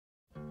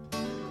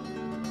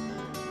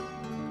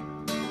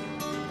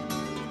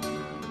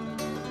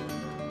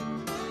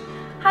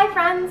Hi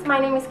friends, my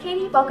name is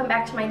Katie. Welcome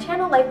back to my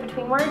channel, Life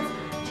Between Words.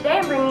 Today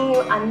I'm bringing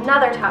you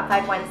another Top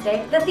 5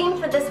 Wednesday. The theme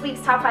for this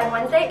week's Top 5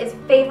 Wednesday is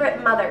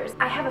Favorite Mothers.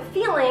 I have a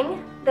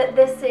feeling that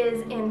this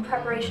is in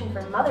preparation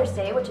for Mother's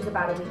Day, which is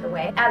about a week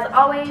away. As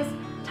always,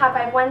 Top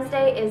 5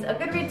 Wednesday is a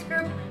Goodreads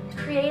group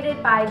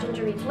created by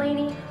Ginger Reads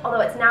Laney, although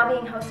it's now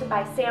being hosted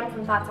by Sam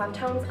from Thoughts on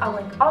Tones. I'll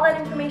link all that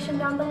information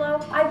down below.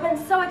 I've been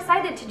so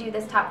excited to do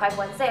this Top 5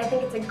 Wednesday. I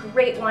think it's a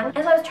great one.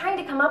 As I was trying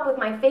to come up with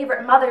my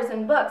favorite mothers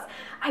in books,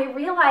 I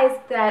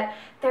realized that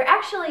there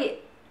actually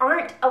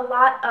aren't a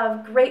lot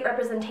of great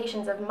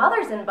representations of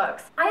mothers in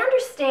books. I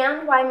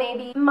understand why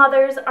maybe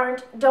mothers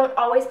don't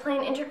always play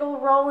an integral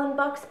role in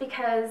books,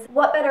 because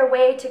what better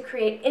way to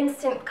create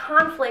instant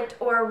conflict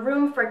or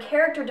room for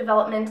character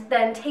development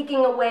than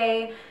taking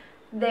away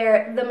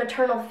the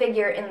maternal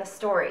figure in the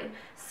story.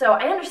 So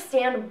I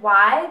understand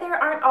why there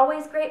aren't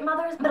always great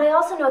mothers, but I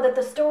also know that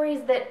the stories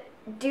that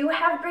do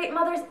have great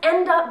mothers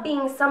end up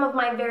being some of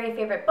my very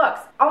favorite books.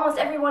 Almost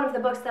every one of the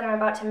books that I'm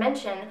about to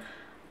mention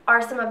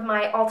are some of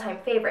my all-time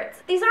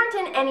favorites. These aren't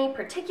in any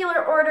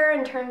particular order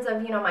in terms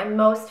of, my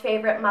most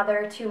favorite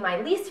mother to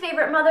my least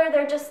favorite mother.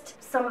 They're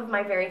just some of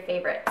my very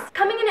favorites.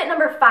 Coming in at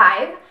number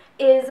 5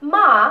 is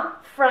Ma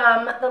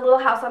from the Little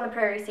House on the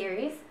Prairie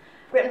series,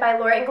 written by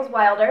Laura Ingalls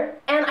Wilder.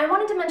 And I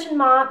wanted to mention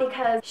Ma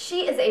because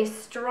she is a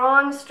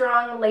strong,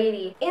 strong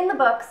lady. In the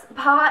books,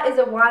 Pa is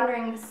a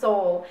wandering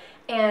soul,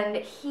 and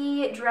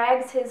he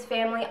drags his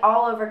family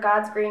all over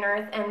God's green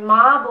earth, and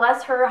Ma,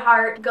 bless her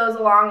heart, goes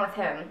along with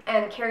him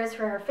and cares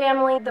for her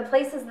family. The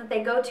places that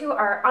they go to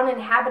are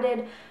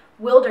uninhabited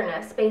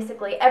wilderness,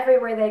 basically,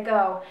 everywhere they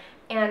go.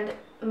 And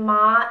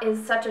Ma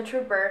is such a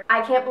trooper.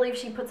 I can't believe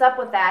she puts up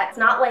with that. It's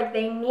not like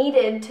they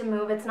needed to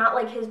move. It's not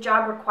like his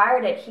job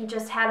required it. He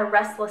just had a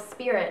restless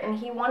spirit, and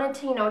he wanted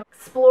to,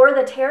 explore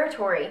the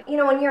territory.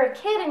 When you're a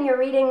kid and you're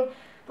reading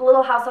The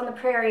Little House on the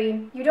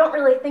Prairie, you don't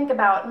really think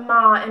about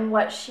Ma and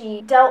what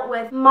she dealt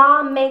with.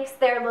 Ma makes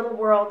their little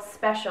world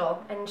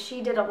special, and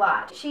she did a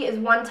lot. She is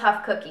one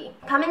tough cookie.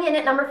 Coming in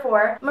at number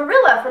 4,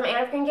 Marilla from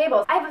Anne of Green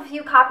Gables. I have a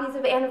few copies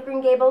of Anne of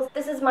Green Gables.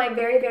 This is my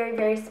very, very,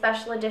 very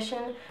special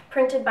edition,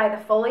 printed by the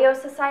Folio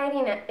Society,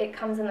 and it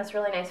comes in this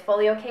really nice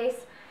folio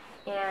case,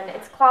 and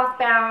it's cloth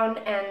bound,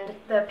 and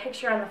the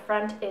picture on the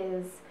front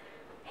is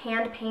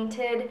hand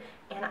painted,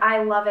 and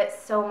I love it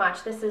so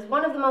much. This is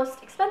one of the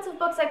most expensive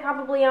books I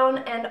probably own,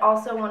 and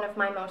also one of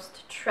my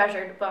most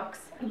treasured books.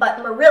 But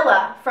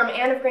Marilla from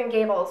Anne of Green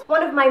Gables,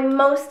 one of my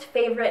most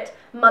favorite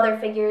mother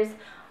figures.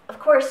 Of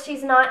course,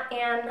 she's not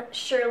Anne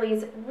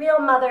Shirley's real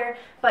mother,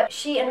 but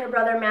she and her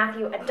brother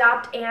Matthew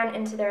adopt Anne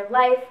into their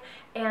life,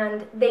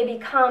 and they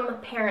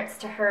become parents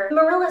to her.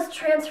 Marilla's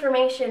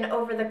transformation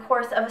over the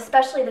course of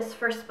especially this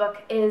first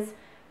book is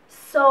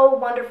so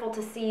wonderful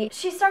to see.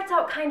 She starts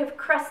out kind of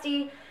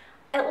crusty,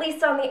 at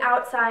least on the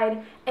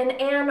outside, and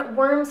Anne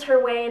worms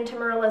her way into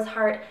Marilla's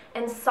heart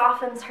and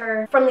softens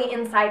her from the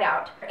inside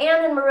out.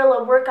 Anne and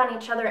Marilla work on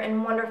each other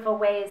in wonderful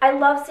ways. I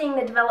love seeing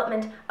the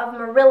development of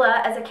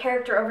Marilla as a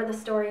character over the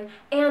story,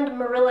 and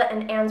Marilla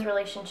and Anne's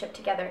relationship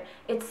together.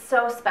 It's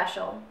so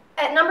special.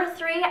 At number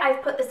 3,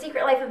 I've put The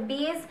Secret Life of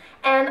Bees,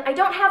 and I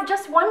don't have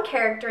just one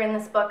character in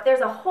this book.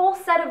 There's a whole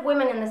set of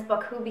women in this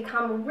book who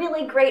become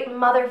really great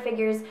mother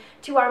figures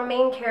to our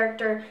main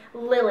character,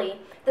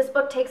 Lily. This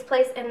book takes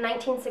place in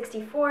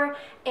 1964,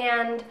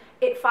 and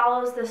it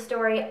follows the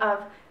story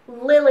of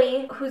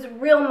Lily, whose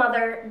real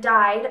mother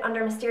died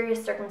under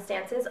mysterious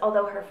circumstances,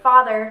 although her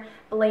father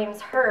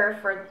blames her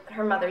for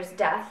her mother's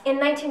death. In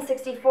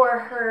 1964,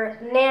 her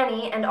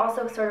nanny, and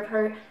also sort of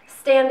her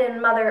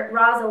stand-in mother,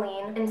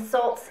 Rosaline,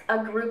 insults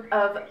a group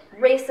of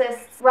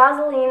racists.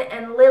 Rosaline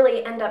and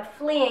Lily end up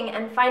fleeing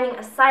and finding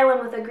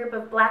asylum with a group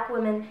of black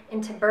women in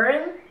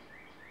Tiburon.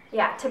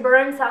 Yeah,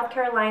 Tiburon, South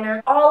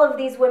Carolina. All of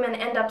these women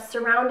end up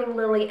surrounding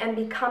Lily and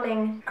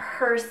becoming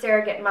her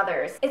surrogate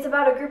mothers. It's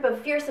about a group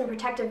of fierce and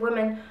protective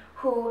women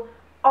who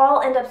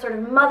all end up sort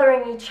of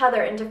mothering each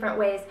other in different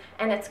ways,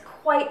 and it's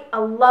quite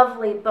a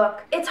lovely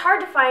book. It's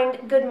hard to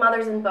find good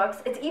mothers in books.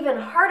 It's even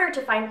harder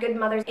to find good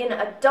mothers in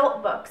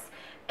adult books.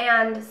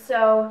 And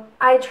so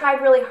I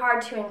tried really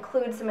hard to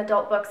include some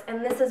adult books,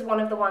 and this is one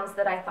of the ones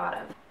that I thought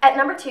of. At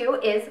number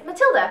 2 is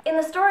Matilda. In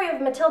the story of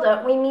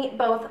Matilda, we meet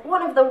both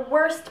one of the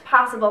worst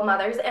possible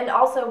mothers and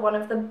also one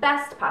of the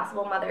best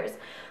possible mothers.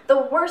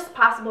 The worst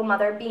possible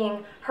mother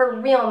being her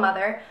real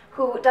mother,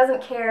 who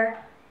doesn't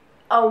care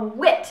a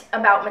whit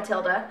about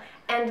Matilda,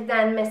 and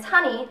then Miss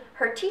Honey,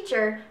 her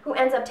teacher, who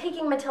ends up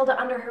taking Matilda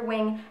under her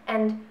wing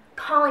and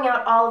calling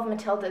out all of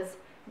Matilda's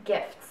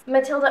gifts.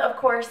 Matilda, of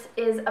course,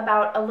 is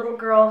about a little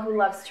girl who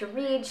loves to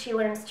read. She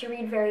learns to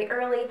read very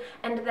early,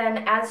 and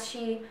then as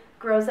she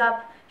grows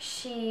up,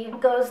 she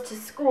goes to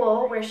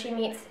school where she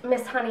meets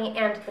Miss Honey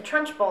and the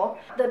Trunchbull.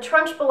 The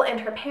Trunchbull and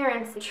her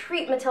parents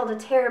treat Matilda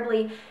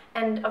terribly,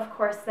 and of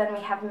course then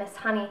we have Miss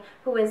Honey,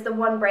 who is the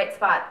one bright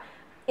spot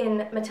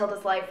in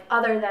Matilda's life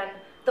other than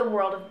the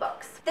world of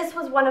books. This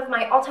was one of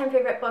my all-time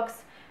favorite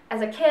books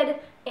as a kid,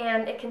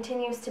 and it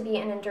continues to be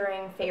an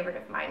enduring favorite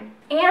of mine.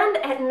 And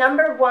at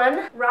number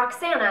 1,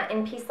 Roxana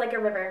in Peace Like a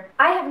River.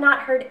 I have not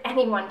heard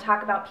anyone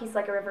talk about Peace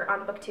Like a River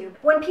on BookTube.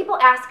 When people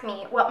ask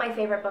me what my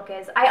favorite book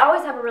is, I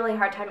always have a really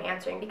hard time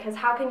answering because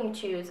how can you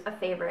choose a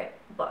favorite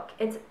book?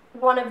 It's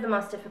one of the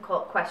most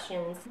difficult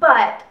questions.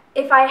 But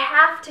if I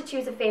have to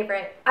choose a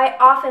favorite, I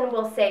often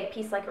will say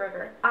Peace Like a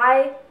River.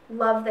 I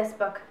love this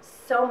book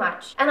so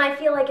much, and I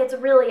feel like it's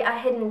really a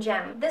hidden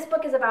gem. This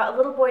book is about a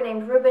little boy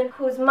named Reuben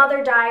whose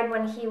mother died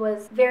when he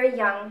was very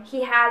young.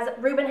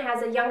 Reuben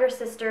has a younger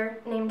sister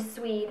named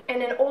Swede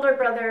and an older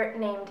brother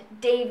named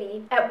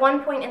Davy. At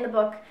one point in the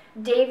book,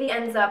 Davy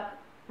ends up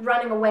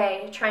running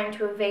away trying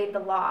to evade the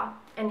law,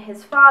 and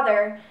his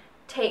father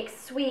takes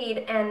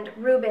Swede and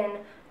Reuben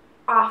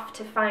off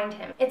to find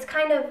him. It's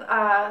kind of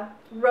a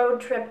road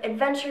trip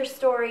adventure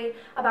story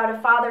about a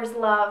father's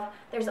love.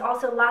 There's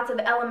also lots of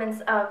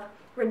elements of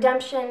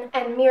redemption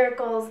and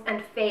miracles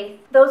and faith.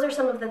 Those are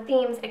some of the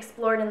themes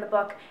explored in the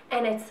book,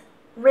 and it's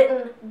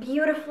written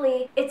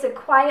beautifully. It's a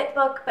quiet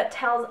book but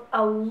tells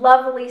a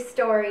lovely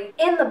story.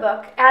 In the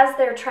book, as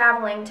they're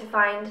traveling to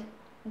find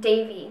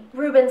Davy,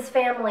 Reuben's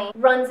family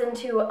runs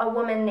into a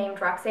woman named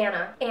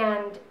Roxana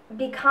and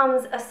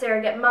becomes a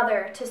surrogate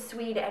mother to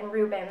Swede and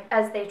Reuben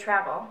as they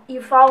travel.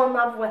 You fall in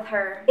love with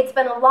her. It's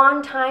been a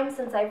long time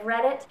since I've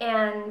read it,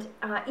 and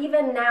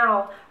even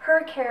now,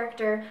 her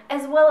character,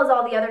 as well as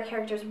all the other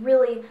characters,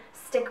 really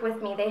stick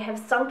with me. They have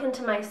sunk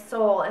into my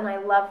soul, and I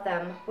love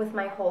them with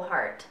my whole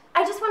heart.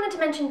 I just wanted to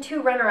mention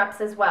 2 runner-ups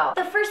as well.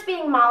 The first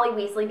being Molly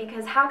Weasley,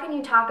 because how can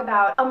you talk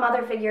about a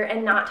mother figure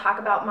and not talk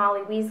about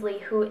Molly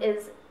Weasley, who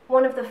is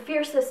one of the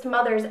fiercest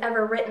mothers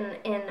ever written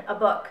in a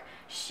book.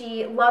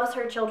 She loves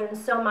her children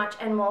so much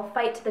and will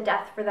fight to the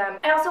death for them.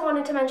 I also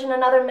wanted to mention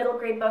another middle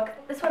grade book.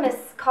 This one is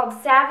called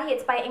Savvy.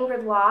 It's by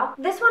Ingrid Law.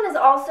 This one is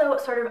also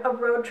sort of a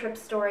road trip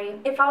story.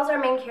 It follows our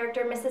main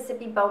character,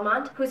 Mississippi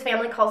Beaumont, whose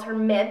family calls her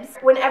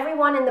Mibs. When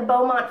everyone in the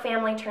Beaumont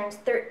family turns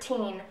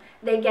 13,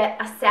 they get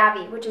a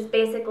Savvy, which is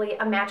basically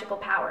a magical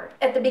power.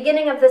 At the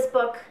beginning of this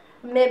book,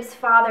 Mib's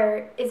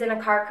father is in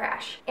a car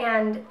crash,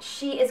 and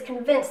she is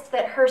convinced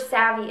that her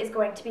Savvy is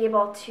going to be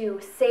able to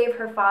save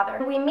her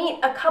father. We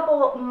meet a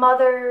couple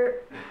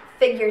mother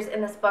figures in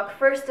this book.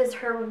 First is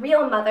her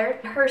real mother.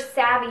 Her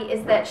Savvy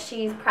is that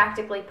she's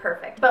practically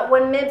perfect. But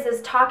when Mibs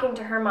is talking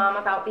to her mom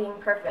about being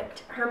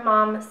perfect, her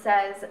mom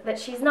says that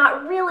she's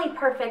not really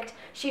perfect,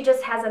 she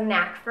just has a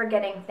knack for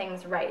getting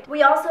things right.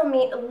 We also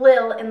meet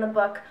Lil in the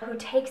book, who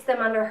takes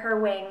them under her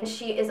wing.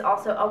 She is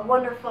also a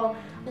wonderful,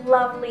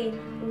 lovely,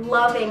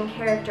 loving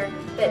character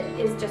that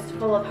is just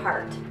full of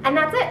heart. And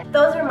that's it.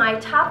 Those are my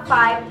top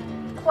 5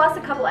 plus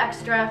a couple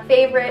extra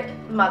favorite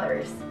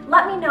mothers.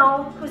 Let me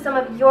know who some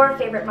of your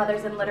favorite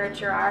mothers in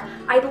literature are.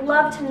 I'd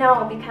love to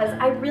know because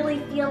I really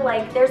feel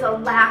like there's a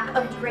lack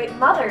of great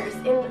mothers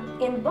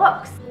in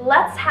books.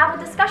 Let's have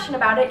a discussion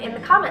about it in the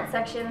comment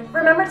section.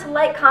 Remember to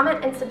like,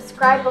 comment, and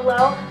subscribe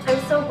below. I'm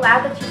so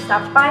glad that you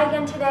stopped by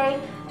again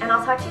today, and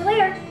I'll talk to you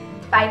later.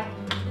 Bye.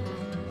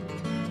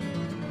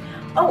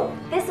 Oh,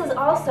 this is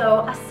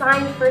also a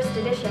signed first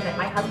edition that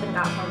my husband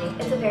got for me.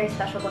 It's a very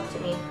special book to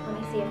me.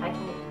 Let me see if I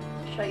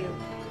can show you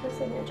the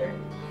signature.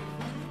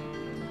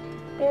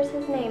 There's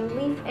his name,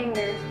 Leaf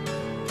Anger.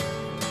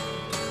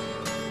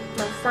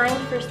 My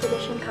signed first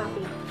edition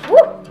copy.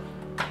 Woo!